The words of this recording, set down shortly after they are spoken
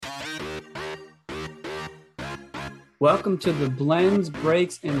Welcome to the Blends,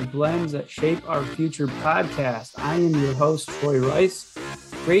 Breaks, and Blends That Shape Our Future podcast. I am your host, Troy Rice.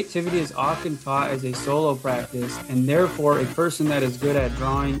 Creativity is often taught as a solo practice, and therefore a person that is good at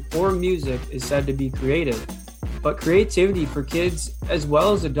drawing or music is said to be creative. But creativity for kids as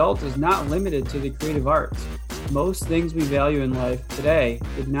well as adults is not limited to the creative arts. Most things we value in life today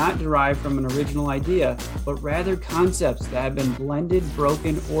did not derive from an original idea, but rather concepts that have been blended,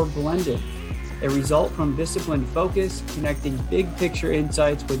 broken, or blended. They result from disciplined focus, connecting big picture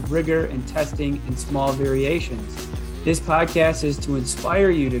insights with rigor and testing in small variations. This podcast is to inspire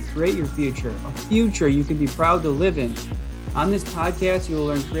you to create your future, a future you can be proud to live in. On this podcast, you will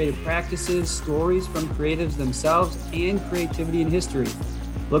learn creative practices, stories from creatives themselves, and creativity in history.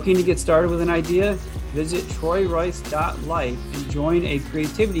 Looking to get started with an idea? Visit troyrice.life and join a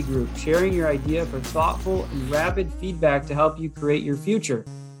creativity group, sharing your idea for thoughtful and rapid feedback to help you create your future.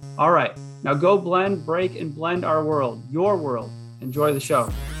 All right. Now go blend, break, and blend our world, your world. Enjoy the show.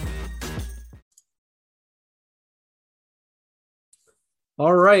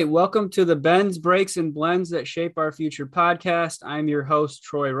 All right. Welcome to the Bends, Breaks, and Blends That Shape Our Future podcast. I'm your host,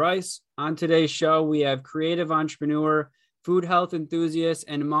 Troy Rice. On today's show, we have creative entrepreneur, food health enthusiast,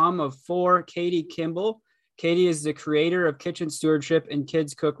 and mom of four, Katie Kimball. Katie is the creator of Kitchen Stewardship and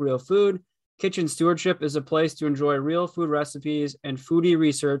Kids Cook Real Food. Kitchen Stewardship is a place to enjoy real food recipes and foodie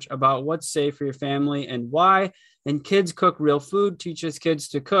research about what's safe for your family and why. And Kids Cook Real Food teaches kids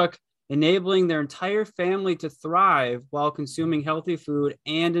to cook, enabling their entire family to thrive while consuming healthy food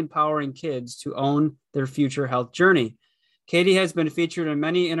and empowering kids to own their future health journey. Katie has been featured in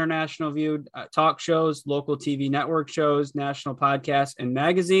many international viewed talk shows, local TV network shows, national podcasts, and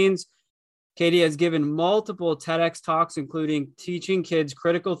magazines. Katie has given multiple TEDx talks, including teaching kids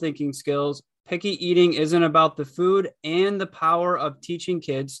critical thinking skills. Picky eating isn't about the food, and the power of teaching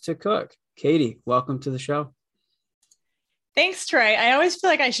kids to cook. Katie, welcome to the show. Thanks, Troy. I always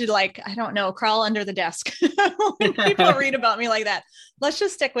feel like I should crawl under the desk when people read about me like that. Let's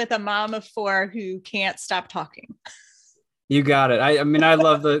just stick with a mom of four who can't stop talking. You got it. I mean, I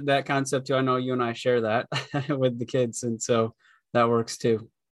love that concept too. I know you and I share that with the kids, and so that works too.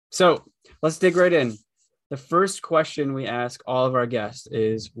 So let's dig right in. The first question we ask all of our guests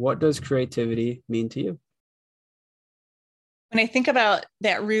is, what does creativity mean to you? When I think about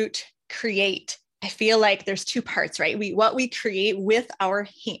that root create, I feel like there's two parts, right? What we create with our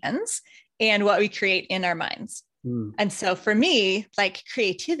hands and what we create in our minds. And so for me, like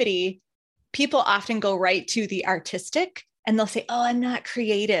creativity, people often go right to the artistic and they'll say, oh, I'm not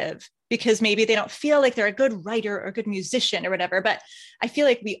creative, because maybe they don't feel like they're a good writer or a good musician or whatever. But I feel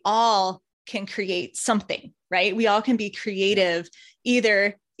like we all can create something, right? We all can be creative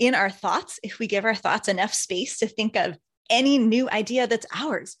either in our thoughts, if we give our thoughts enough space to think of any new idea that's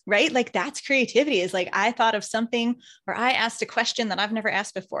ours, right? Like that's creativity, is like, I thought of something, or I asked a question that I've never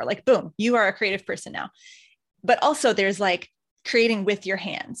asked before. Like, boom, you are a creative person now. But also there's like creating with your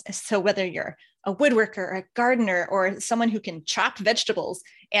hands. So whether you're a woodworker or a gardener or someone who can chop vegetables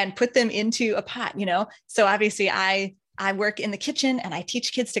and put them into a pot, so obviously I work in the kitchen and I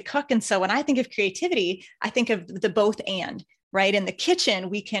teach kids to cook. And so when I think of creativity, I think of the both and, right? In the kitchen,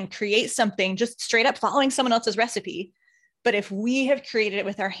 we can create something just straight up following someone else's recipe. But if we have created it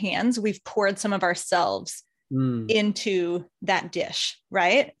with our hands, we've poured some of ourselves into that dish,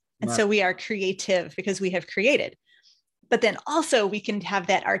 right? And so we are creative because we have created. But then also we can have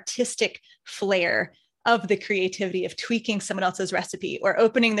that artistic flair of the creativity of tweaking someone else's recipe or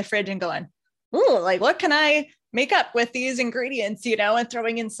opening the fridge and going, oh, like, what can I make up with these ingredients, and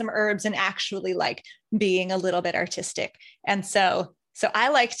throwing in some herbs and actually like being a little bit artistic. And so I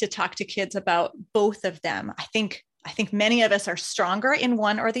like to talk to kids about both of them. I think many of us are stronger in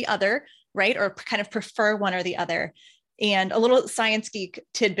one or the other, right? Or kind of prefer one or the other. And a little science geek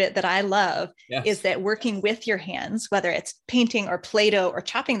tidbit that I love is that working with your hands, whether it's painting or Play-Doh or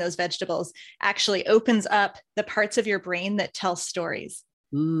chopping those vegetables, actually opens up the parts of your brain that tell stories.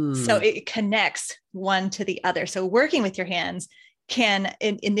 So it connects one to the other. So working with your hands can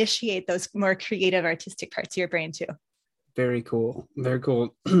initiate those more creative, artistic parts of your brain too. Very cool. Very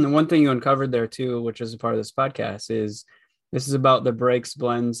cool. One thing you uncovered there too, which is a part of this podcast, is this is about the breaks,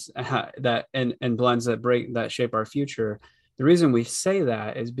 blends and blends that shape our future. The reason we say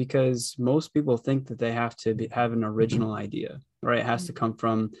that is because most people think that they have to have an original idea, right? It has to come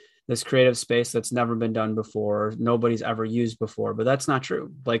from this creative space that's never been done before, nobody's ever used before, but that's not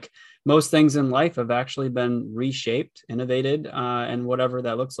true. Like most things in life have actually been reshaped, innovated, and whatever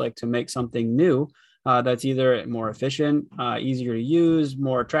that looks like to make something new that's either more efficient, easier to use,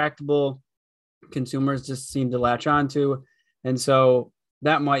 more attractable, consumers just seem to latch on to. And so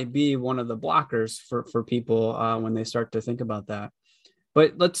that might be one of the blockers for people when they start to think about that.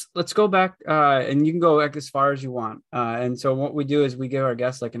 But let's go back, and you can go back as far as you want. And so what we do is we give our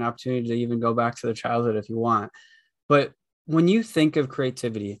guests like an opportunity to even go back to their childhood if you want. But when you think of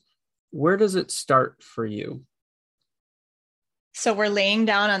creativity, where does it start for you? So we're laying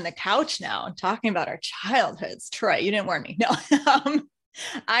down on the couch now and talking about our childhoods. Troy, you didn't warn me. No,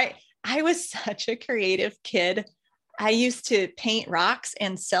 I was such a creative kid. I used to paint rocks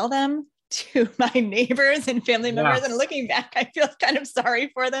and sell them to my neighbors and family members. Yes. And looking back, I feel kind of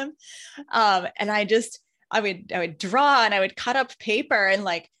sorry for them. And I would draw and I would cut up paper and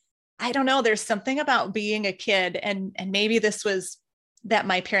like, I don't know, there's something about being a kid, and maybe this was that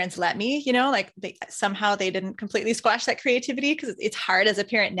my parents let me, you know, like somehow they didn't completely squash that creativity, because it's hard as a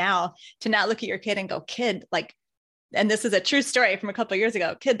parent now to not look at your kid and go, kid, like, and this is a true story from a couple of years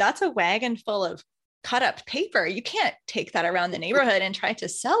ago, kid, that's a wagon full of cut up paper. You can't take that around the neighborhood and try to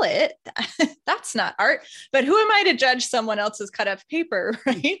sell it. That's not art. But who am I to judge someone else's cut up paper,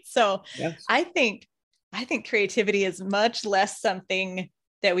 right? So Yes. I think creativity is much less something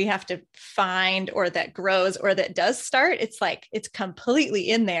that we have to find or that grows or that does start. It's like, it's completely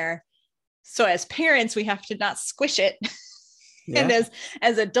in there. So as parents, we have to not squish it. Yeah. And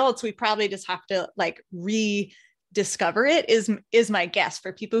as adults, we probably just have to like rediscover it is my guess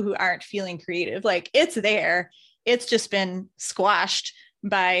for people who aren't feeling creative. Like it's there. It's just been squashed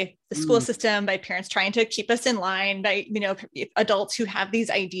by the school system, by parents trying to keep us in line, by, you know, adults who have these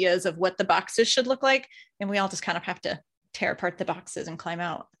ideas of what the boxes should look like. And we all just kind of have to tear apart the boxes and climb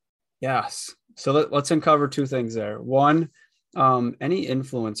out. Yes. So let's uncover two things there. One, any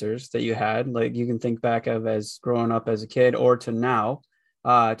influencers that you had, like you can think back of as growing up as a kid or to now,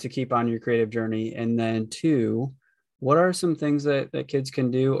 to keep on your creative journey. And then two, what are some things that kids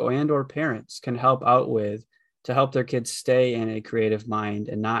can do and or parents can help out with to help their kids stay in a creative mind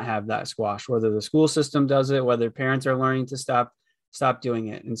and not have that squash, whether the school system does it, whether parents are learning to stop doing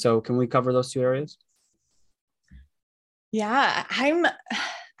it. And so can we cover those two areas? Yeah, I'm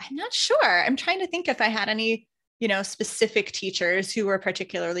not sure. I'm trying to think if I had any, you know, specific teachers who were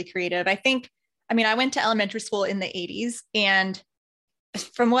particularly creative. I mean, I went to elementary school in the 80s, and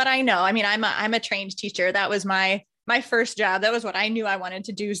from what I know, I mean, I'm a trained teacher. That was my first job. That was what I knew I wanted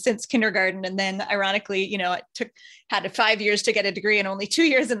to do since kindergarten. And then ironically, you know, had 5 years to get a degree and only 2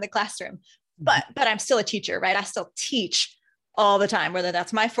 years in the classroom, but I'm still a teacher, right? I still teach all the time, whether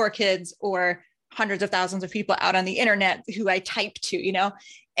that's my 4 kids or hundreds of thousands of people out on the internet who I type to, you know,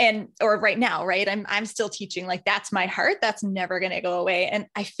 or right now, right. I'm still teaching. Like that's my heart. That's never going to go away. And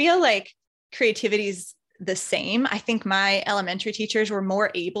I feel like creativity is the same. I think my elementary teachers were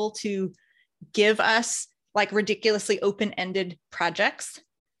more able to give us like ridiculously open-ended projects,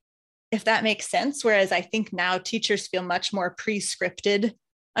 if that makes sense. Whereas I think now teachers feel much more pre-scripted.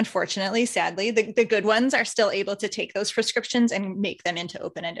 Unfortunately, sadly, the good ones are still able to take those prescriptions and make them into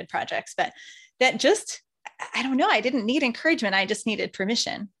open-ended projects. But that just, I don't know, I didn't need encouragement. I just needed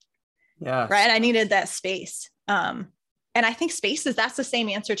permission. Yeah. Right. I needed that space. And I think spaces, that's the same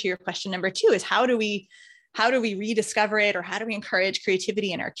answer to your question number 2 is how do we rediscover it, or how do we encourage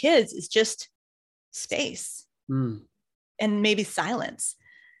creativity in our kids is just space and maybe silence.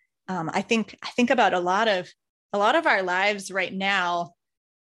 I think about a lot of our lives right now.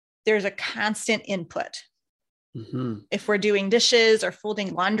 There's a constant input. Mm-hmm. If we're doing dishes or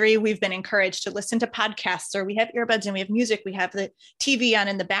folding laundry, we've been encouraged to listen to podcasts, or we have earbuds and we have music. We have the TV on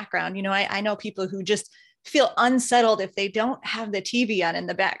in the background. You know, I know people who just feel unsettled if they don't have the TV on in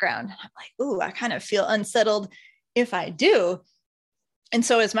the background. I'm like, ooh, I kind of feel unsettled if I do. And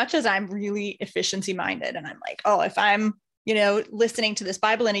so as much as I'm really efficiency minded and I'm like, oh, if I'm, you know, listening to this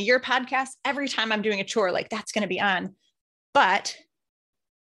Bible in a Year podcast, every time I'm doing a chore, like that's going to be on. But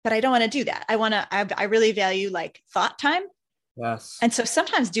I don't want to do that. I really value like thought time. Yes. And so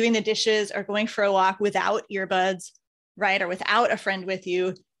sometimes doing the dishes or going for a walk without earbuds, right, or without a friend with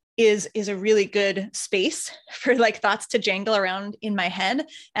you is a really good space for like thoughts to jangle around in my head.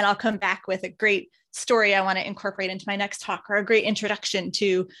 And I'll come back with a great story I want to incorporate into my next talk, or a great introduction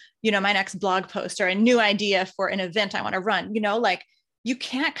to, you know, my next blog post, or a new idea for an event I want to run. You know, like you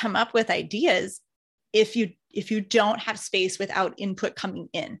can't come up with ideas if you don't have space without input coming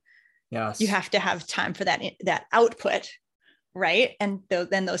in. Yes. You have to have time for that output, right? And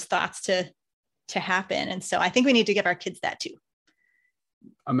then those thoughts to happen. And so I think we need to give our kids that too.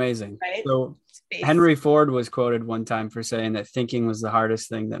 Amazing. Right? So space. Henry Ford was quoted one time for saying that thinking was the hardest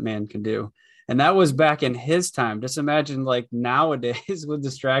thing that man can do. And that was back in his time. Just imagine like nowadays with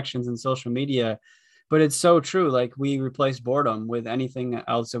distractions and social media. But it's so true. Like we replace boredom with anything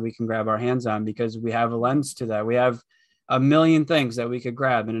else that we can grab our hands on because we have a lens to that. We have a million things that we could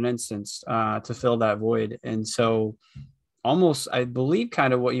grab in an instance to fill that void. And so almost, I believe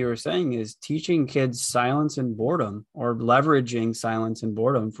kind of what you were saying is teaching kids silence and boredom, or leveraging silence and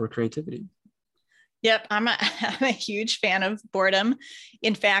boredom for creativity. Yep. I'm a huge fan of boredom.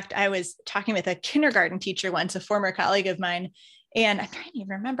 In fact, I was talking with a kindergarten teacher once, a former colleague of mine, and I'm trying to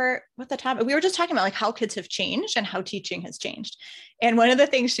remember what the topic, we were just talking about like how kids have changed and how teaching has changed. And one of the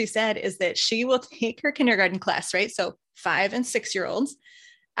things she said is that she will take her kindergarten class, right? So 5 and 6-year-olds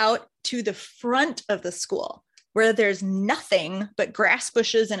out to the front of the school where there's nothing but grass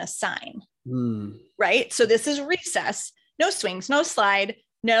bushes and a sign, right? So this is recess, no swings, no slide,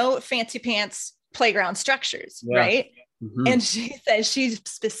 no fancy pants playground structures, right? Mm-hmm. And she says she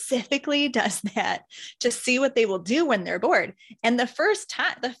specifically does that to see what they will do when they're bored. And the first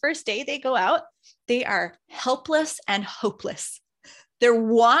day they go out, they are helpless and hopeless. They're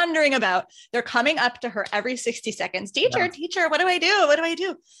wandering about. They're coming up to her every 60 seconds. Teacher, what do I do? What do I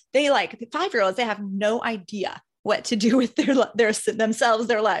do? They like the 5-year-olds, they have no idea what to do with their themselves,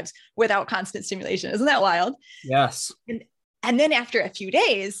 their lives without constant stimulation. Isn't that wild? Yes. And then after a few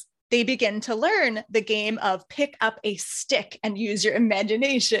days, they begin to learn the game of pick up a stick and use your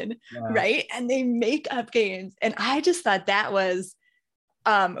imagination, right? And they make up games. And I just thought that was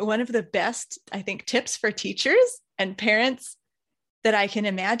one of the best, I think, tips for teachers and parents that I can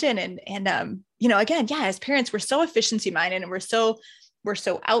imagine. And again, as parents, we're so efficiency minded and we're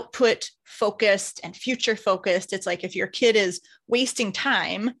so output focused and future focused. It's like if your kid is wasting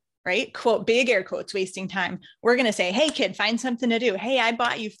time, right? Quote, big air quotes, wasting time. We're going to say, hey kid, find something to do. Hey, I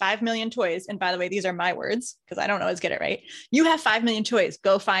bought you 5 million toys. And by the way, these are my words because I don't always get it right. You have 5 million toys,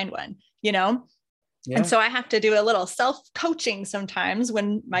 go find one, Yeah. And so I have to do a little self-coaching sometimes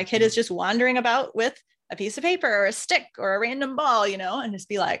when my kid is just wandering about with a piece of paper or a stick or a random ball, and just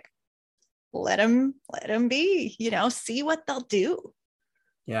be like, let them be, see what they'll do.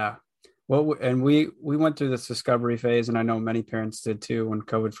 Yeah. Well, and we went through this discovery phase, and I know many parents did too when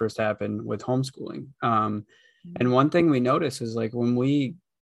COVID first happened with homeschooling. And one thing we noticed is like when we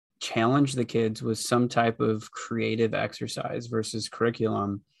challenged the kids with some type of creative exercise versus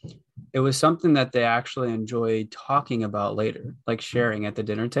curriculum, it was something that they actually enjoyed talking about later, like sharing at the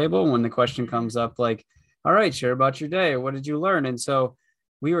dinner table when the question comes up, like, all right, share about your day. What did you learn? And so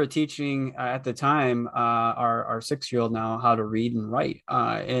we were teaching at the time our 6-year-old now how to read and write.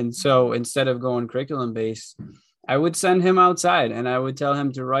 And so instead of going curriculum based, I would send him outside and I would tell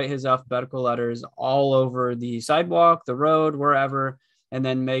him to write his alphabetical letters all over the sidewalk, the road, wherever, and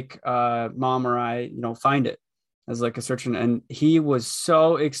then make mom or I, find it as like a search. And he was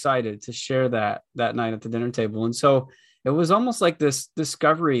so excited to share that night at the dinner table. And so it was almost like this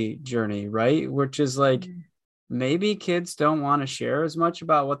discovery journey, right? Which is like, maybe kids don't want to share as much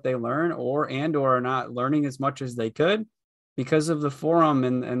about what they learn or are not learning as much as they could because of the forum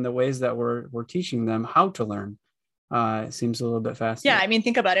and the ways that we're teaching them how to learn. It seems a little bit fascinating. Yeah. I mean,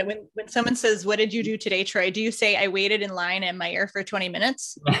 think about it. When someone says, what did you do today, Troy? Do you say, I waited in line at my ear for 20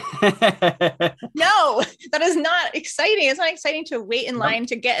 minutes? No, that is not exciting. It's not exciting to wait in line,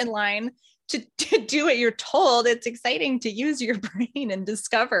 to get in line, to do what you're told. It's exciting to use your brain and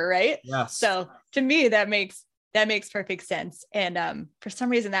discover, right? Yes. So to me, that makes perfect sense. And for some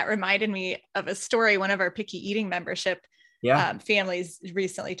reason that reminded me of a story one of our picky eating membership families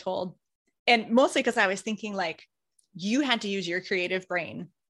recently told. And mostly because I was thinking like, you had to use your creative brain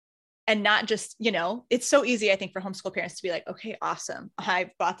and not just, it's so easy, I think, for homeschool parents to be like, okay, awesome.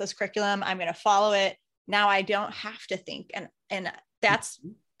 I bought this curriculum. I'm going to follow it. Now I don't have to think. And that's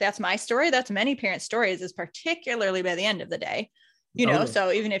my story. That's many parents' stories, is particularly by the end of the day.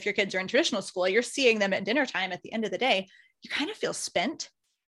 So even if your kids are in traditional school, you're seeing them at dinner time at the end of the day, you kind of feel spent.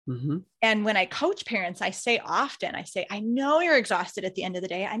 Mm-hmm. And when I coach parents, I say, I know you're exhausted at the end of the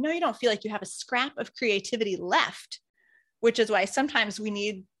day. I know you don't feel like you have a scrap of creativity left, which is why sometimes we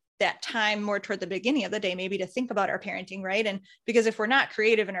need that time more toward the beginning of the day, maybe to think about our parenting, right? And because if we're not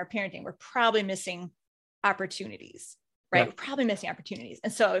creative in our parenting, we're probably missing opportunities, right? Yeah. We're probably missing opportunities.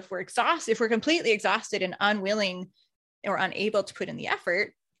 And so if we're exhausted, if we're completely exhausted and unwilling or unable to put in the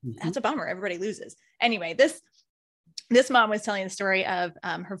effort, that's a bummer. Everybody loses. Anyway, this mom was telling the story of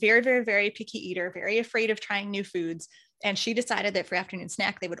her very, very, very picky eater, very afraid of trying new foods. And she decided that for afternoon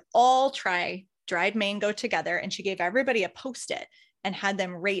snack, they would all try dried mango together. And she gave everybody a Post-it and had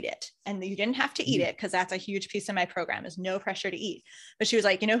them rate it. And you didn't have to eat it, because that's a huge piece of my program, is no pressure to eat. But she was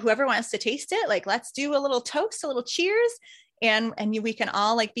like, whoever wants to taste it, like, let's do a little toast, a little cheers. And we can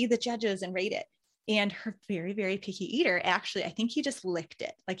all like be the judges and rate it. And her very, very picky eater, actually, I think he just licked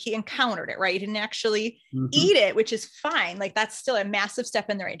it. Like, he encountered it, right? He didn't actually eat it, which is fine. Like, that's still a massive step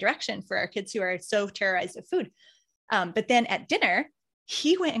in the right direction for our kids who are so terrorized of food. But then at dinner,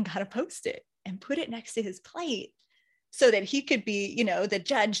 he went and got a Post-it and put it next to his plate so that he could be, the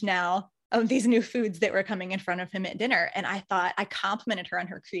judge now of these new foods that were coming in front of him at dinner. And I thought I complimented her on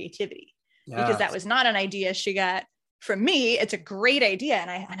her creativity because that was not an idea she got from me. It's a great idea.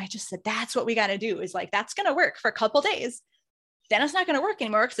 And I just said, that's what we got to do, is like, that's going to work for a couple of days. Then it's not going to work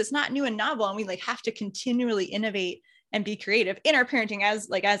anymore because it's not new and novel. And we like have to continually innovate and be creative in our parenting,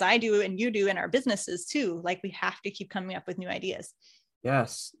 as I do and you do in our businesses too. Like, we have to keep coming up with new ideas.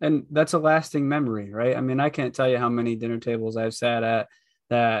 Yes. And that's a lasting memory, right? I mean, I can't tell you how many dinner tables I've sat at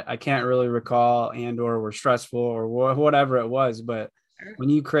that I can't really recall and or were stressful or whatever it was. But when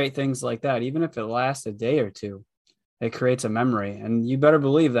you create things like that, even if it lasts a day or two, it creates a memory. And you better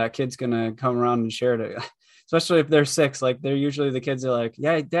believe that kid's going to come around and share it, especially if they're 6. Like, they're usually, the kids are like,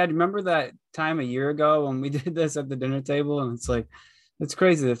 yeah, Dad, remember that time a year ago when we did this at the dinner table? And it's like, it's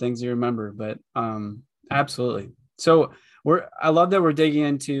crazy the things you remember, but absolutely. So I love that we're digging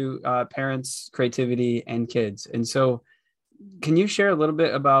into parents' creativity and kids. And so can you share a little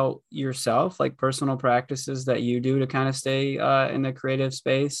bit about yourself, like personal practices that you do to kind of stay in the creative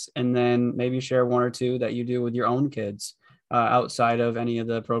space, and then maybe share 1 or 2 that you do with your own kids outside of any of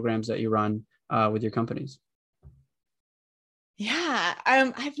the programs that you run with your companies? Yeah.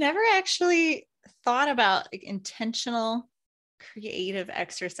 I've never actually thought about like intentional creative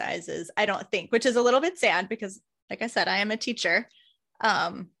exercises, I don't think, which is a little bit sad because, like I said, I am a teacher.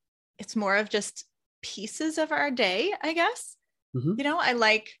 It's more of just pieces of our day, I guess. Mm-hmm. I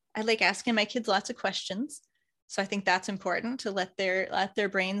like asking my kids lots of questions. So I think that's important, to let their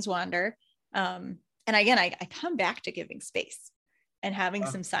brains wander. And again, I come back to giving space and having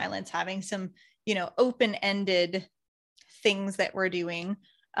some silence, having some, open-ended things that we're doing.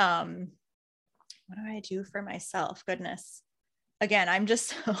 What do I do for myself? Goodness. Again, I'm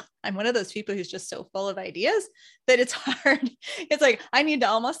one of those people who's just so full of ideas that it's hard. It's like, I need to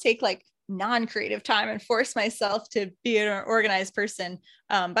almost take like non-creative time and force myself to be an organized person.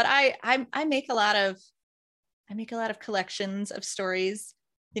 But I make a lot of collections of stories,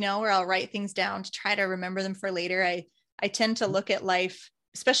 where I'll write things down to try to remember them for later. I tend to look at life,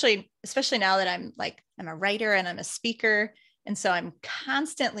 especially now that I'm a writer and I'm a speaker. And so I'm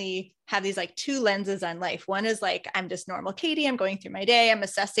constantly have these like 2 lenses on life. One is like, I'm just normal Katie. I'm going through my day. I'm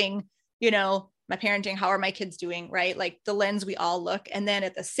assessing, my parenting. How are my kids doing? Right? Like the lens we all look. And then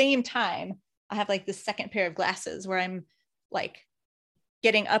at the same time, I have like this second pair of glasses where I'm like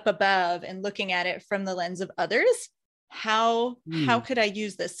getting up above and looking at it from the lens of others. How could I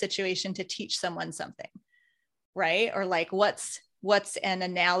use this situation to teach someone something? Right? Or like, what's an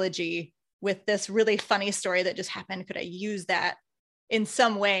analogy with this really funny story that just happened? Could I use that in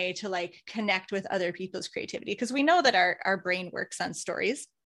some way to like connect with other people's creativity? Because we know that our brain works on stories.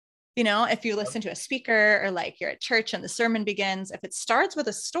 If you listen to a speaker or like you're at church and the sermon begins, if it starts with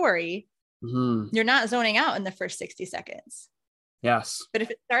a story, you're not zoning out in the first 60 seconds. Yes. But if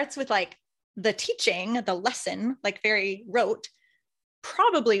it starts with like the teaching, the lesson, like very rote,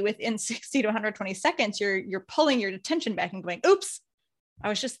 probably within 60 to 120 seconds, you're pulling your attention back and going, oops, I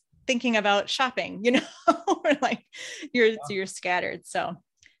was just thinking about shopping, or like you're scattered. So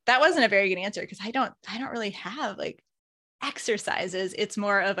that wasn't a very good answer, because I don't really have like exercises. It's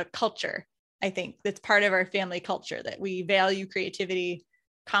more of a culture. I think that's part of our family culture, that we value creativity,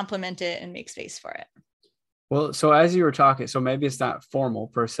 complement it, and make space for it. Well, so as you were talking, so maybe it's not formal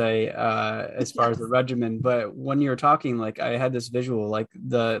per se, as far as the regimen, but when you were talking, like I had this visual, like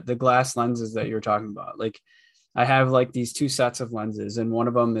the glass lenses that you're talking about. Like I have like these 2 sets of lenses, and one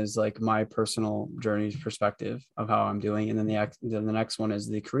of them is like my personal journey perspective of how I'm doing. And then the next one is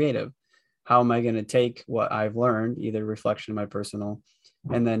the creative. How am I going to take what I've learned, either reflection of my personal,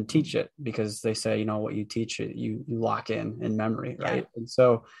 and then teach it? Because they say, what you teach it, you lock in memory. Right. Yeah. And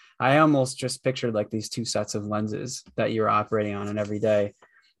so I almost just pictured like these 2 sets of lenses that you're operating on in every day.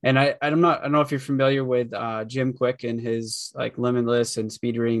 And I don't know if you're familiar with Jim Quick and his like limitless and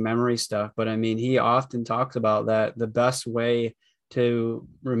speed reading memory stuff, but I mean, he often talks about that the best way to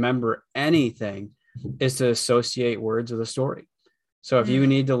remember anything is to associate words with a story. So if you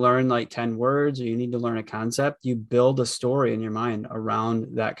need to learn like 10 words, or you need to learn a concept, you build a story in your mind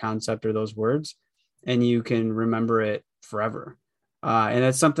around that concept or those words, and you can remember it forever. And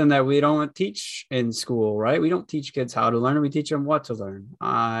it's something that we don't teach in school, right? We don't teach kids how to learn, we teach them what to learn.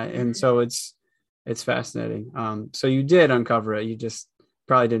 And so it's fascinating. So you did uncover it. You just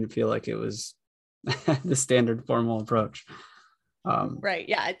probably didn't feel like it was the standard formal approach. Right.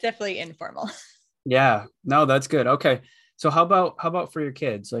 Yeah. It's definitely informal. Yeah, no, that's good. Okay. So how about for your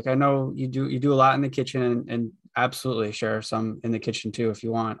kids? Like, I know you do a lot in the kitchen, and absolutely share some in the kitchen too, if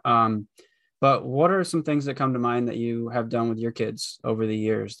you want. But what are some things that come to mind that you have done with your kids over the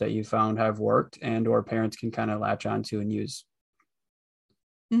years that you found have worked and or parents can kind of latch onto and use?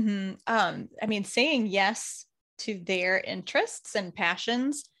 I mean, saying yes to their interests and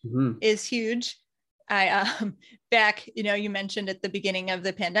passions is huge. Back, you mentioned at the beginning of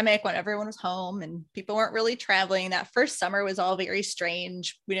the pandemic when everyone was home and people weren't really traveling, that first summer was all very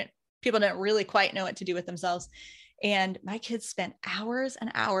strange. People didn't really quite know what to do with themselves. And my kids spent hours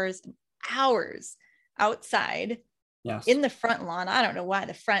and hours and hours outside in the front lawn. I don't know why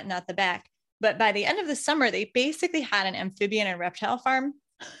the front, not the back. But by the end of the summer, they basically had an amphibian and reptile farm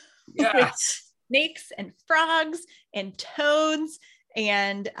with snakes and frogs and toads.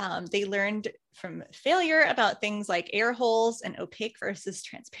 And they learned from failure about things like air holes and opaque versus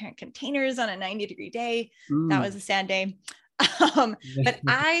transparent containers on a 90-degree day. That was a sad day. But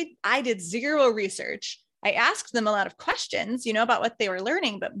I did zero research. I asked them a lot of questions, about what they were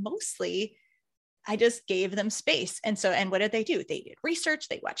learning, but mostly I just gave them space. And what did they do? They did research.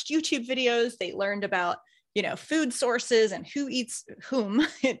 They watched YouTube videos. They learned about, food sources and who eats whom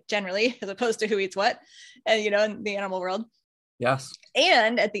generally, as opposed to who eats what, in the animal world. Yes.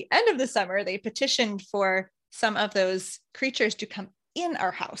 And at the end of the summer, they petitioned for some of those creatures to come in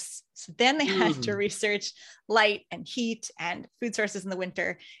our house. So then they had to research light and heat and food sources in the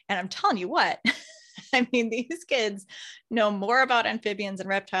winter. And I'm telling you what, I mean, these kids know more about amphibians and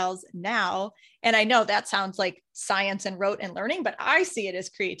reptiles now. And I know that sounds like science and rote and learning, but I see it as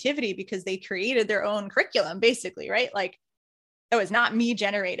creativity because they created their own curriculum, basically, right? Like it was not me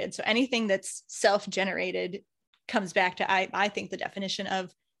generated. So anything that's self-generated comes back to, I think the definition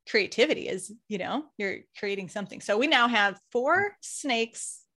of creativity is, you're creating something. So we now have 4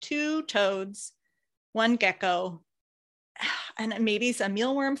 snakes, 2 toads, 1 gecko, and maybe some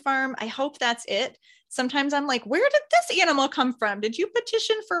mealworm farm. I hope that's it. Sometimes I'm like, where did this animal come from? Did you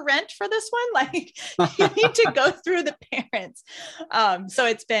petition for rent for this one? Like you need to go through the parents. So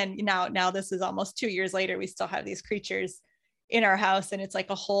it's been now this is almost 2 years later. We still have these creatures in our house, and it's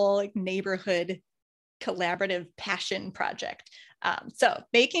like a whole neighborhood collaborative passion project. So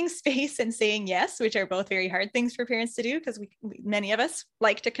making space and saying yes, which are both very hard things for parents to do because many of us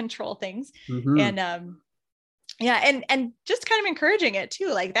like to control things. And and just kind of encouraging it too.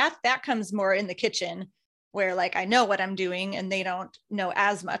 Like that comes more in the kitchen where like I know what I'm doing and they don't know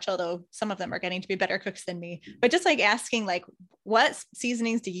as much, although some of them are getting to be better cooks than me. But just like asking like, what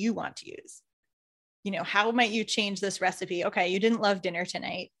seasonings do you want to use? How might you change this recipe? Okay, you didn't love dinner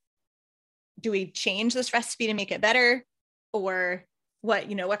tonight. Do we change this recipe to make it better? Or what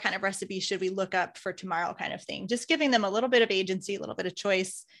kind of recipe should we look up for tomorrow, kind of thing? Just giving them a little bit of agency, a little bit of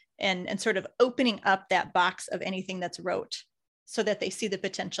choice, and sort of opening up that box of anything that's rote so that they see the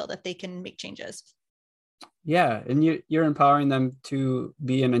potential that they can make changes. Yeah. And you're empowering them to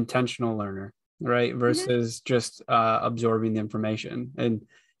be an intentional learner, right? Versus just absorbing the information. And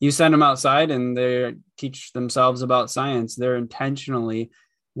you send them outside and they teach themselves about science. They're intentionally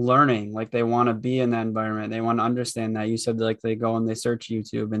learning, like they want to be in that environment. They want to understand that. You said like they go and they search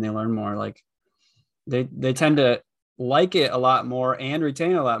YouTube and they learn more. Like they tend to like it a lot more and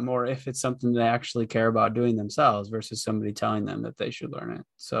retain a lot more if it's something they actually care about doing themselves versus somebody telling them that they should learn it.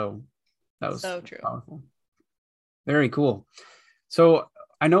 So that was so true. Powerful. Very cool. So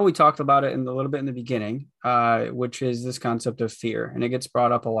I know we talked about it in a little bit in the beginning, which is this concept of fear, and it gets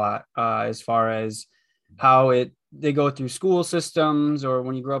brought up a lot as far as how they go through school systems, or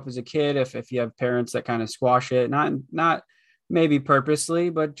when you grow up as a kid, if you have parents that kind of squash it, not maybe purposely,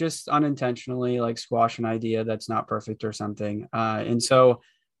 but just unintentionally, like squash an idea that's not perfect or something. And so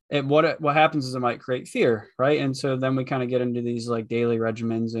what happens is it might create fear, right? And so then we kind of get into these like daily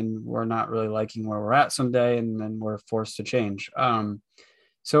regimens and we're not really liking where we're at someday, and then we're forced to change.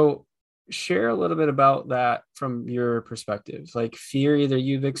 So share a little bit about that from your perspective, like fear either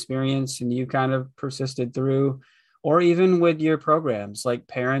you've experienced and you kind of persisted through, or even with your programs, like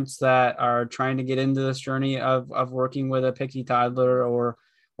parents that are trying to get into this journey of working with a picky toddler or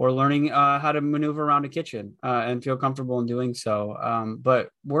learning how to maneuver around a kitchen and feel comfortable in doing so. But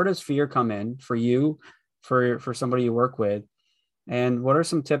where does fear come in for you, for somebody you work with? And what are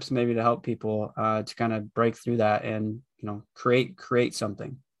some tips maybe to help people to kind of break through that and, create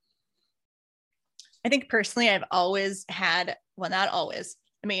something? I think personally, I've always had, well, not always.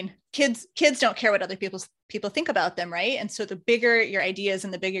 I mean, kids don't care what other people think about them, right? And so the bigger your ideas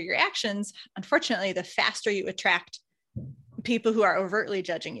and the bigger your actions, unfortunately, the faster you attract people who are overtly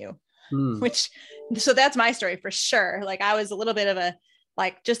judging you. So that's my story for sure. Like I was a little bit of a,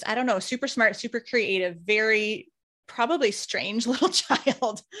 like, just, I don't know, super smart, super creative, very probably strange little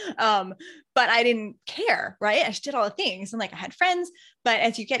child. But I didn't care, right? I just did all the things. And like I had friends, but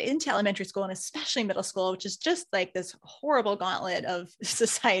as you get into elementary school and especially middle school, which is just like this horrible gauntlet of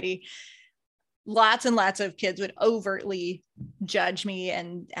society, lots and lots of kids would overtly judge me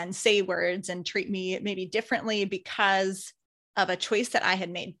and say words and treat me maybe differently because of a choice that I had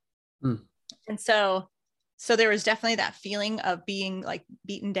made. And so there was definitely that feeling of being like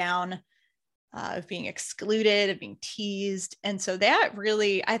beaten down, of being excluded, of being teased. And so that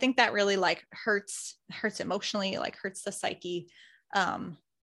really, I think that really like hurts emotionally, like hurts the psyche.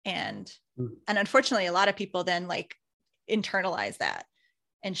 And unfortunately, a lot of people then like internalize that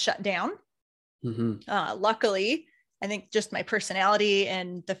and shut down. Luckily, I think just my personality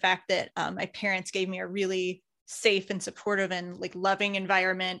and the fact that my parents gave me a really safe and supportive and like loving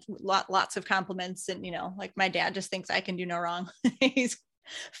environment, lots of compliments. And, you know, like my dad just thinks I can do no wrong. He's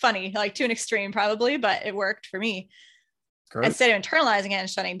funny, like to an extreme probably, but it worked for me. Great. Instead of internalizing it and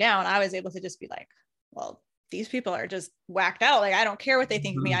shutting down, I was able to just be like, well, these people are just whacked out. Like, I don't care what they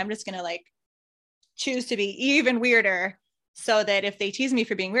think of me. I'm just going to like choose to be even weirder so that if they tease me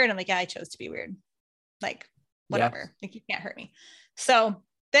for being weird, I'm like, yeah, I chose to be weird. Like, whatever, like you can't hurt me. So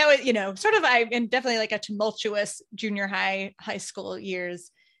that was, you know, sort of, I'm definitely like a tumultuous junior high school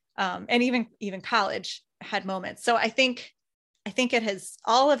years. And even college had moments. So I think it has,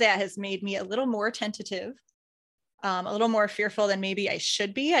 all of that has made me a little more tentative, a little more fearful than maybe I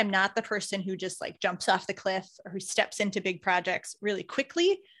should be. I'm not the person who just like jumps off the cliff or who steps into big projects really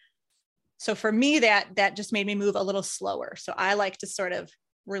quickly. So for me, that just made me move a little slower. So I like to sort of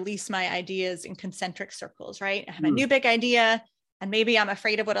release my ideas in concentric circles, right? I have a new big idea and maybe I'm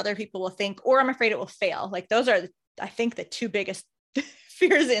afraid of what other people will think, or I'm afraid it will fail. Like those are, I think, the two biggest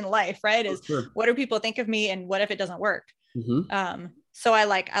fears in life, right? Is what do people think of me and what if it doesn't work? So I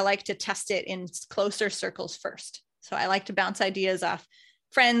like to test it in closer circles first. So I like to bounce ideas off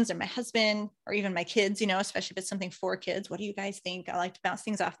friends or my husband or even my kids, you know, especially if it's something for kids. What do you guys think? I like to bounce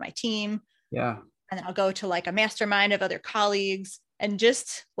things off my team. Yeah. And then I'll go to like a mastermind of other colleagues and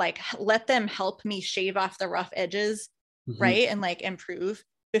just like let them help me shave off the rough edges, right? And like improve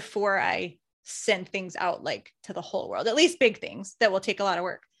before I send things out like to the whole world, at least big things that will take a lot of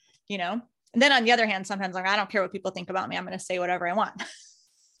work, you know? And then on the other hand, sometimes like, I don't care what people think about me. I'm going to say whatever I want.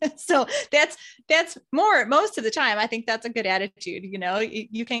 So that's more, most of the time, I think that's a good attitude. You know,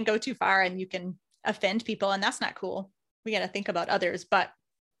 you can go too far and you can offend people and that's not cool. We got to think about others, but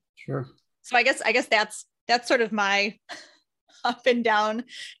sure. So I guess that's sort of my up and down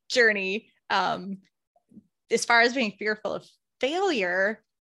journey. As far as being fearful of failure,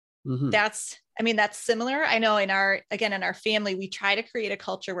 that's similar. I know in our family, we try to create a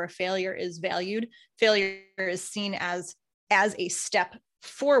culture where failure is valued. Failure is seen as a step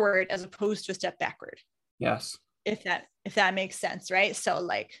forward as opposed to a step backward. Yes. If that makes sense, right? So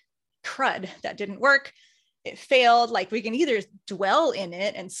like, crud, that didn't work. It failed. Like we can either dwell in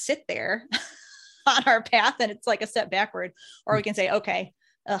it and sit there on our path and it's like a step backward, or we can say, okay,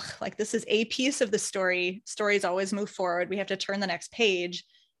 like this is a piece of the story. Stories always move forward. We have to turn the next page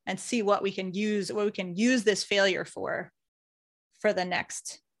and see what we can use this failure for the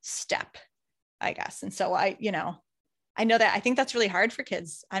next step, I guess. And so I know that I think that's really hard for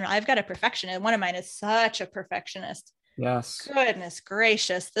kids. I know I've got a perfectionist. One of mine is such a perfectionist. Yes. Goodness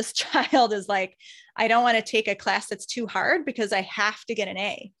gracious. This child is like, I don't want to take a class that's too hard because I have to get an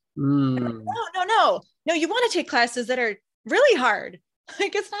A. Like, no, you want to take classes that are really hard.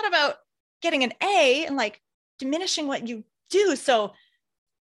 Like it's not about getting an A and like diminishing what you do. So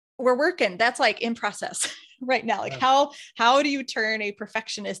we're working, that's like in process right now. Like how do you turn a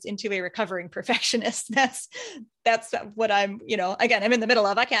perfectionist into a recovering perfectionist? That's what I'm, again, I'm in the middle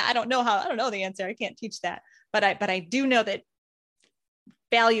of. I don't know the answer. I can't teach that, but I do know that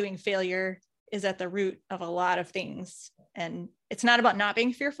valuing failure is at the root of a lot of things. And it's not about not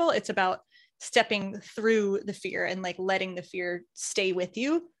being fearful. It's about stepping through the fear and like letting the fear stay with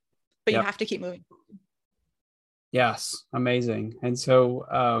you, but you have to keep moving. Yes. Amazing. And so,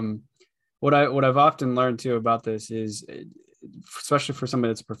 what I've often learned too about this is, especially for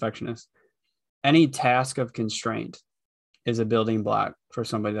somebody that's a perfectionist, any task of constraint is a building block for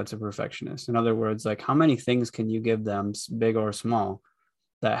somebody that's a perfectionist. In other words, like how many things can you give them, big or small,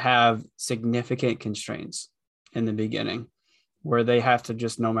 that have significant constraints in the beginning, where they have to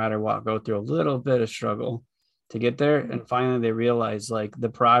just, no matter what, go through a little bit of struggle to get there. And finally they realize like the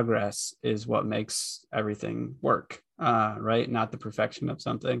progress is what makes everything work, right? Not the perfection of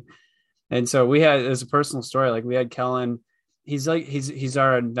something. And so we had, as a personal story, like we had Kellen, he's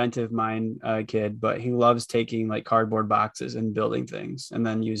our inventive mind kid, but he loves taking like cardboard boxes and building things and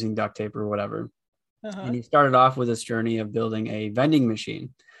then using duct tape or whatever. And he started off with this journey of building a vending machine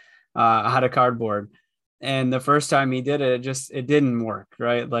out of cardboard. And the first time he did it, it didn't work,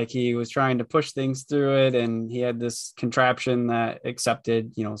 right? Like he was trying to push things through it, and he had this contraption that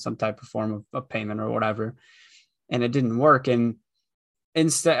accepted, some type of form of payment or whatever, and it didn't work. And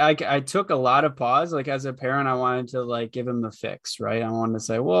instead, I took a lot of pause. Like as a parent, I wanted to like give him the fix, right? I wanted to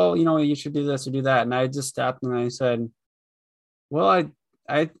say, well, you should do this or do that. And I just stopped and I said, well,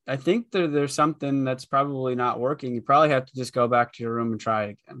 I think there's something that's probably not working. You probably have to just go back to your room and try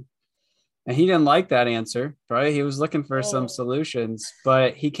again. And he didn't like that answer, right? He was looking for some solutions,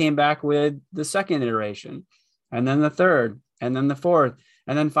 but he came back with the second iteration, and then the third, and then the fourth,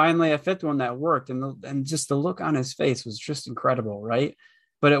 and then finally a fifth one that worked. And just the look on his face was just incredible, right?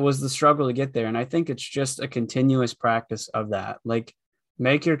 But it was the struggle to get there. And I think it's just a continuous practice of that. Like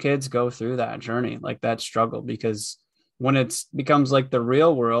make your kids go through that journey, like that struggle, because when it becomes like the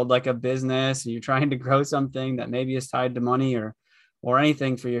real world, like a business, and you're trying to grow something that maybe is tied to money or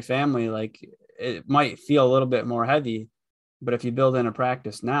anything for your family, like it might feel a little bit more heavy, but if you build in a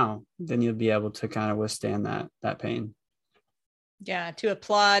practice now, then you'll be able to kind of withstand that pain. Yeah. To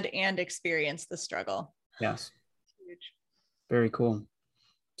applaud and experience the struggle. Yes. Huge. Very cool.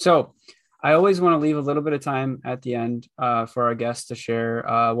 So I always want to leave a little bit of time at the end for our guests to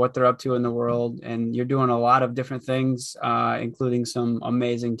share what they're up to in the world. And you're doing a lot of different things, including some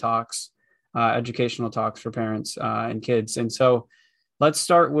amazing talks, educational talks for parents and kids. And so let's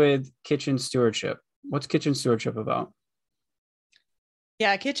start with kitchen stewardship. What's kitchen stewardship about?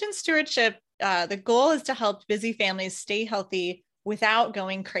 Yeah, kitchen stewardship, the goal is to help busy families stay healthy without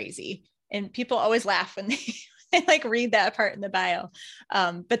going crazy. And people always laugh when they like read that part in the bio.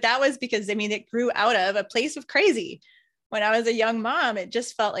 But that was because, it grew out of a place of crazy. When I was a young mom, it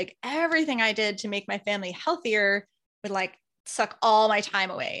just felt like everything I did to make my family healthier would like suck all my time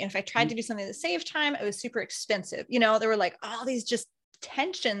away. And if I tried to do something to save time, it was super expensive. There were like all these just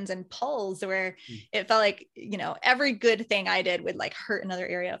tensions and pulls where it felt like, every good thing I did would like hurt another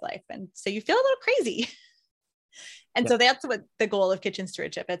area of life. And so you feel a little crazy. And so that's what the goal of kitchen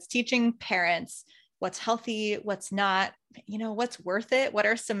stewardship. It's teaching parents what's healthy, what's not, what's worth it. What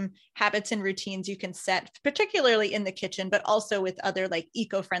are some habits and routines you can set, particularly in the kitchen, but also with other like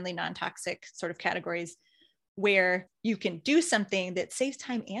eco-friendly, non-toxic sort of categories where you can do something that saves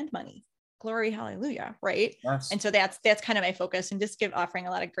time and money. Glory, hallelujah, right? Yes. And so that's kind of my focus, and just offering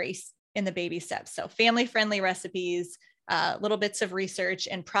a lot of grace in the baby steps. So family-friendly recipes, little bits of research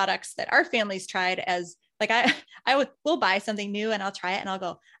and products that our families tried as like, we'll buy something new and I'll try it and I'll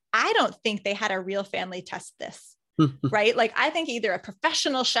go, I don't think they had a real family test this, right? Like I think either a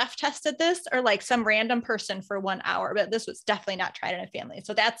professional chef tested this or like some random person for 1 hour, but this was definitely not tried in a family.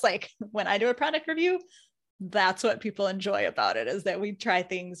 So that's like when I do a product review, that's what people enjoy about it, is that we try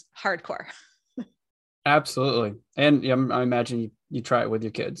things hardcore. Absolutely. And I imagine you try it with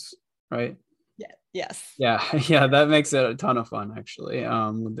your kids, right? Yeah. Yes. Yeah. Yeah. That makes it a ton of fun, actually.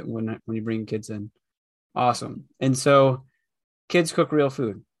 When you bring kids in. Awesome. And so Kids Cook Real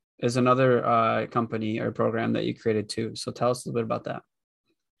Food is another company or program that you created too. So tell us a little bit about that.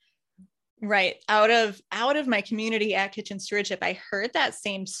 Right. Out of my community at Kitchen Stewardship, I heard that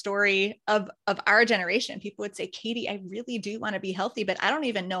same story of our generation. People would say, Katie, I really do want to be healthy, but I don't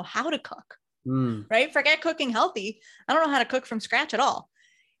even know how to cook. Right. Forget cooking healthy. I don't know how to cook from scratch at all.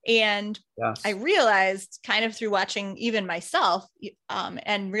 And yes. I realized kind of through watching even myself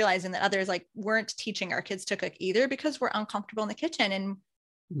and realizing that others like weren't teaching our kids to cook either, because we're uncomfortable in the kitchen and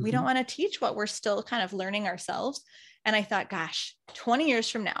we don't want to teach what we're still kind of learning ourselves. And I thought, gosh, 20 years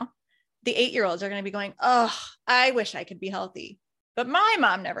from now, the 8-year-olds are going to be going, oh, I wish I could be healthy, but my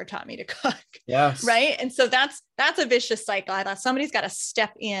mom never taught me to cook. Yes. Right. And so that's a vicious cycle. I thought somebody's got to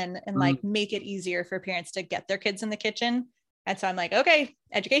step in and like make it easier for parents to get their kids in the kitchen. And so I'm like, okay,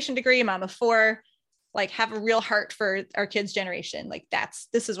 education degree, mom of 4, like have a real heart for our kids' generation. Like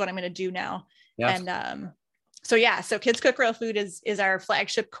this is what I'm going to do now. Yes. And so Kids Cook Real Food is our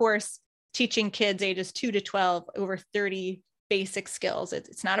flagship course, teaching kids ages 2 to 12 over 30 basic skills.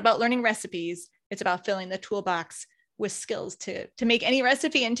 It's not about learning recipes. It's about filling the toolbox with skills to make any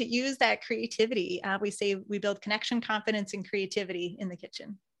recipe and to use that creativity. We say we build connection, confidence, and creativity in the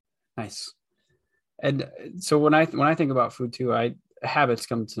kitchen. Nice. And so when I think about food too, habits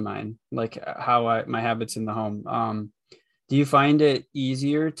come to mind, like how my habits in the home. Do you find it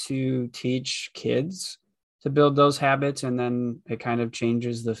easier to teach kids to build those habits, and then it kind of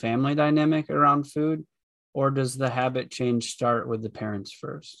changes the family dynamic around food? Or does the habit change start with the parents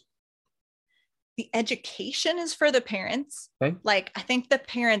first? The education is for the parents. Okay. Like, I think the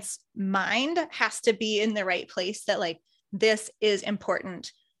parents' mind has to be in the right place, that like, this is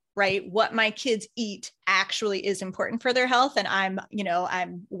important right? What my kids eat actually is important for their health. And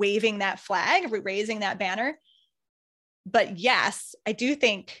I'm waving that flag, raising that banner. But yes, I do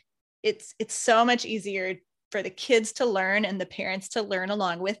think it's so much easier for the kids to learn and the parents to learn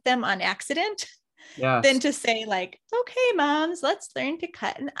along with them on accident than to say like, okay, moms, let's learn to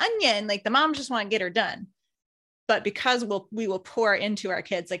cut an onion. Like the moms just want to get her done. But because we will pour into our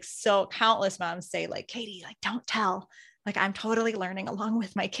kids, like so countless moms say like, Katie, like, don't tell, like, I'm totally learning along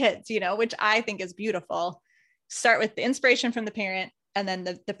with my kids, which I think is beautiful. Start with the inspiration from the parent and then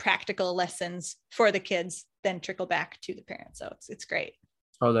the practical lessons for the kids, then trickle back to the parent. So it's great.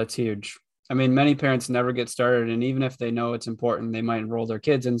 Oh, that's huge. I mean, many parents never get started. And even if they know it's important, they might enroll their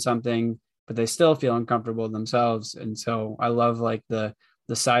kids in something, but they still feel uncomfortable themselves. And so I love like the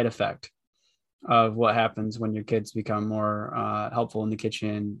side effect of what happens when your kids become more helpful in the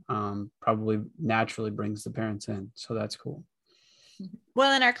kitchen, probably naturally brings the parents in. So that's cool.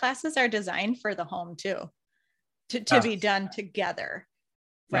 Well, and our classes are designed for the home too, to be done together.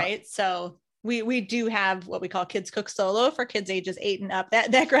 Right. Yeah. So we do have what we call Kids Cook Solo for kids ages 8 and up.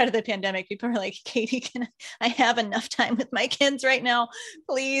 That grew out of the pandemic. People are like, Katie, can I have enough time with my kids right now?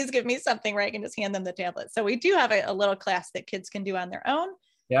 Please give me something where I can just hand them the tablet. So we do have a little class that kids can do on their own.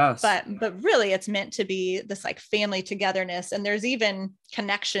 Yes. But really it's meant to be this like family togetherness. And there's even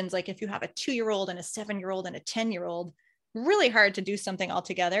connections. Like if you have a 2-year-old and a 7-year-old and a 10-year-old, really hard to do something all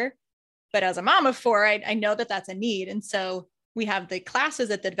together. But as a mom of 4, I know that that's a need. And so we have the classes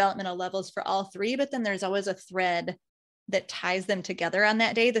at the developmental levels for all 3, but then there's always a thread that ties them together on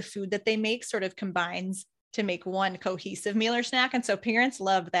that day. The food that they make sort of combines to make one cohesive meal or snack. And so parents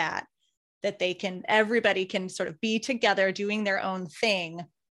love that everybody can sort of be together doing their own thing,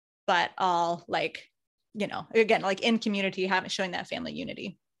 but all like, again, like in community, showing that family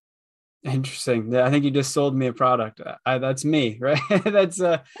unity. Interesting. Yeah, I think you just sold me a product. That's me, right? That's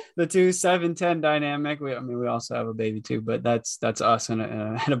the 2, 7, 10 dynamic. We also have a baby too, but that's us in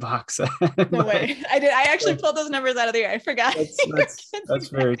a box. No way. I actually pulled those numbers out of the air. I forgot. That's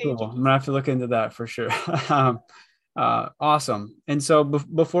very cool. I'm gonna have to look into that for sure. Awesome. And so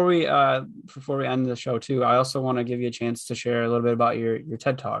before we end the show too, I also want to give you a chance to share a little bit about your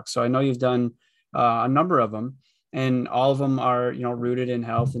TED Talks. So I know you've done a number of them, and all of them are, rooted in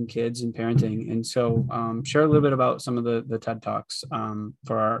health and kids and parenting. And so share a little bit about some of the TED Talks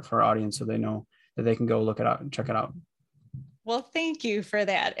for our audience, so they know that they can go look it out and check it out. Well, thank you for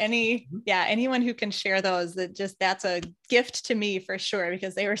that. Anyone who can share those, that's a gift to me for sure,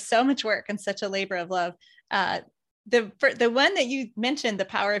 because they were so much work and such a labor of love. The one that you mentioned, The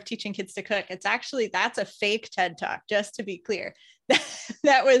Power of Teaching Kids to Cook, that's a fake TED Talk, just to be clear.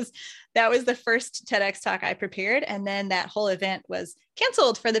 That was the first TEDx talk I prepared. And then that whole event was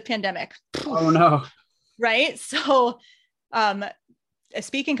canceled for the pandemic. Oh no. Right. So, a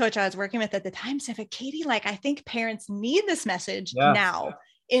speaking coach I was working with at the time said, Katie, like, I think parents need this message now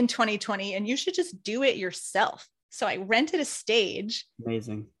in 2020, and you should just do it yourself. So I rented a stage.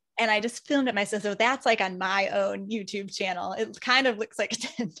 Amazing. And I just filmed it myself. So that's like on my own YouTube channel. It kind of looks like a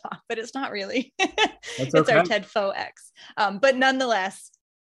TED Talk, but it's not really. It's okay. Our TED Fo X. But nonetheless,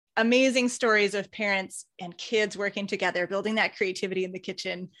 amazing stories of parents and kids working together, building that creativity in the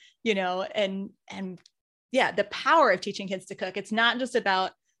kitchen, and the power of teaching kids to cook. It's not just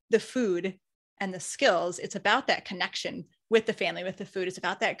about the food and the skills. It's about that connection with the family, with the food. It's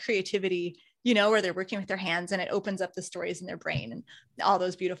about that creativity, where they're working with their hands, and it opens up the stories in their brain and all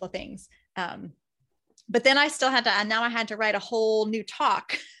those beautiful things. But then I had to write a whole new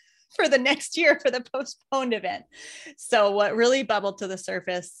talk for the next year for the postponed event. So what really bubbled to the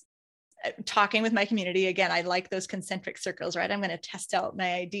surface, talking with my community, again, I like those concentric circles, right? I'm going to test out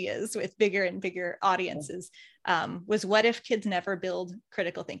my ideas with bigger and bigger audiences, was what if kids never build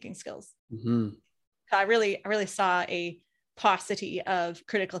critical thinking skills? Mm-hmm. So I really saw a paucity of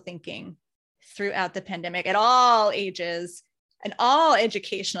critical thinking throughout the pandemic at all ages and all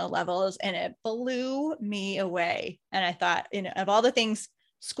educational levels. And it blew me away. And I thought, of all the things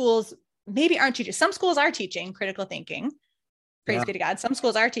schools maybe aren't teaching, some schools are teaching critical thinking. Praise be to God. Some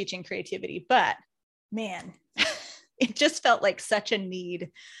schools are teaching creativity, but man, it just felt like such a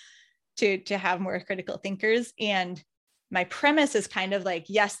need to have more critical thinkers. And my premise is kind of like,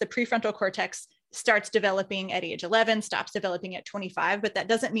 yes, the prefrontal cortex starts developing at age 11, stops developing at 25, but that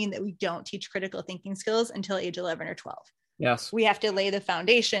doesn't mean that we don't teach critical thinking skills until age 11 or 12. Yes. We have to lay the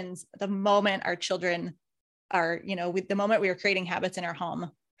foundations the moment our children are, the moment we are creating habits in our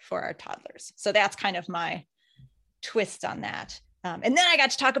home for our toddlers. So that's kind of my twist on that. And then I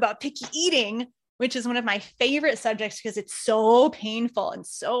got to talk about picky eating, which is one of my favorite subjects because it's so painful and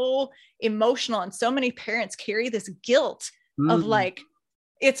so emotional. And so many parents carry this guilt of like,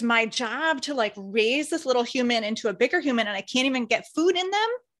 it's my job to like raise this little human into a bigger human, and I can't even get food in them.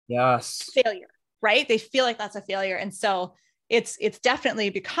 Yes. Failure, right? They feel like that's a failure. And so it's definitely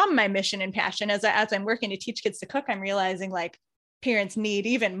become my mission and passion. As I'm working to teach kids to cook, I'm realizing like parents need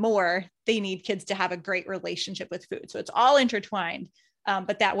even more. They need kids to have a great relationship with food. So it's all intertwined.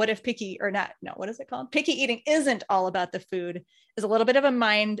 But that what if picky or not, no, what is it called? Picky eating isn't all about the food is a little bit of a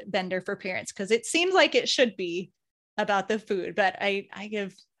mind bender for parents, because it seems like it should be about the food, but I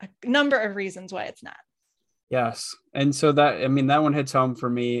give a number of reasons why it's not. Yes. And so that, I mean, that one hits home for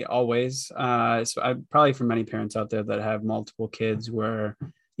me always. So I probably for many parents out there that have multiple kids, where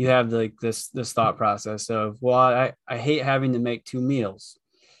you have like this thought process of, well, I hate having to make two meals,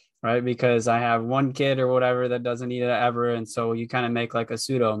 right? Because I have one kid or whatever that doesn't eat it ever. And so you kind of make like a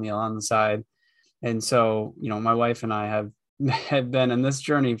pseudo meal on the side. And so, you know, my wife and I have been in this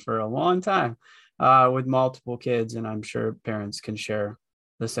journey for a long time with multiple kids, and I'm sure parents can share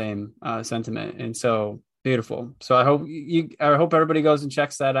the same sentiment. And so beautiful. So I hope everybody goes and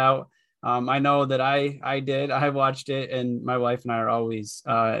checks that out. I know that I did. I watched it, and my wife and I are always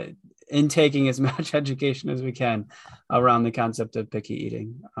intaking as much education as we can around the concept of picky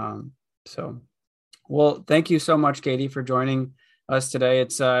eating. So, well, thank you so much, Katie, for joining us today.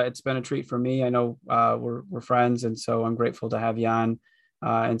 It's been a treat for me. I know we're friends, and so I'm grateful to have you on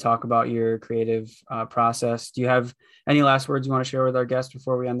and talk about your creative process. Do you have any last words you want to share with our guests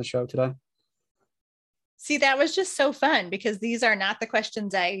before we end the show today? See, that was just so fun, because these are not the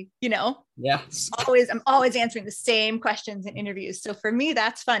questions Yes. I'm always answering the same questions in interviews. So for me,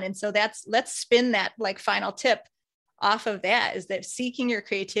 that's fun. And so let's spin that like final tip off of that, is that seeking your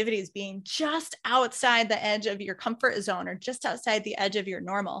creativity is being just outside the edge of your comfort zone, or just outside the edge of your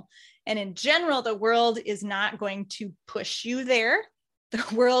normal. And in general, the world is not going to push you there.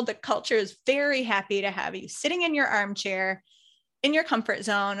 The culture is very happy to have you sitting in your armchair in your comfort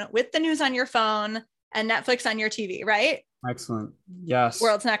zone with the news on your phone and Netflix on your TV, right? Excellent. Yes.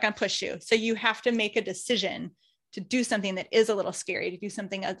 World's not going to push you. So you have to make a decision to do something that is a little scary, to do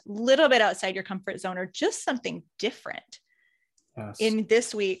something a little bit outside your comfort zone, or just something different in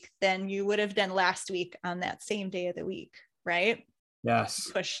this week than you would have done last week on that same day of the week, right?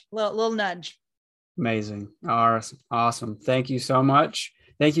 Yes. Push, little nudge. Amazing. Awesome. Thank you so much.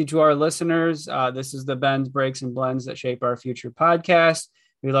 Thank you to our listeners. This is the Bends, Breaks, and Blends That Shape Our Future podcast.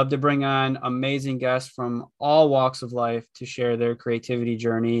 We love to bring on amazing guests from all walks of life to share their creativity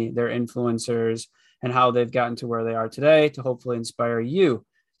journey, their influencers, and how they've gotten to where they are today, to hopefully inspire you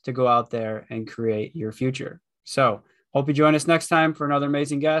to go out there and create your future. So hope you join us next time for another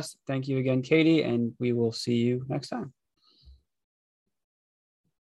amazing guest. Thank you again, Katie, and we will see you next time.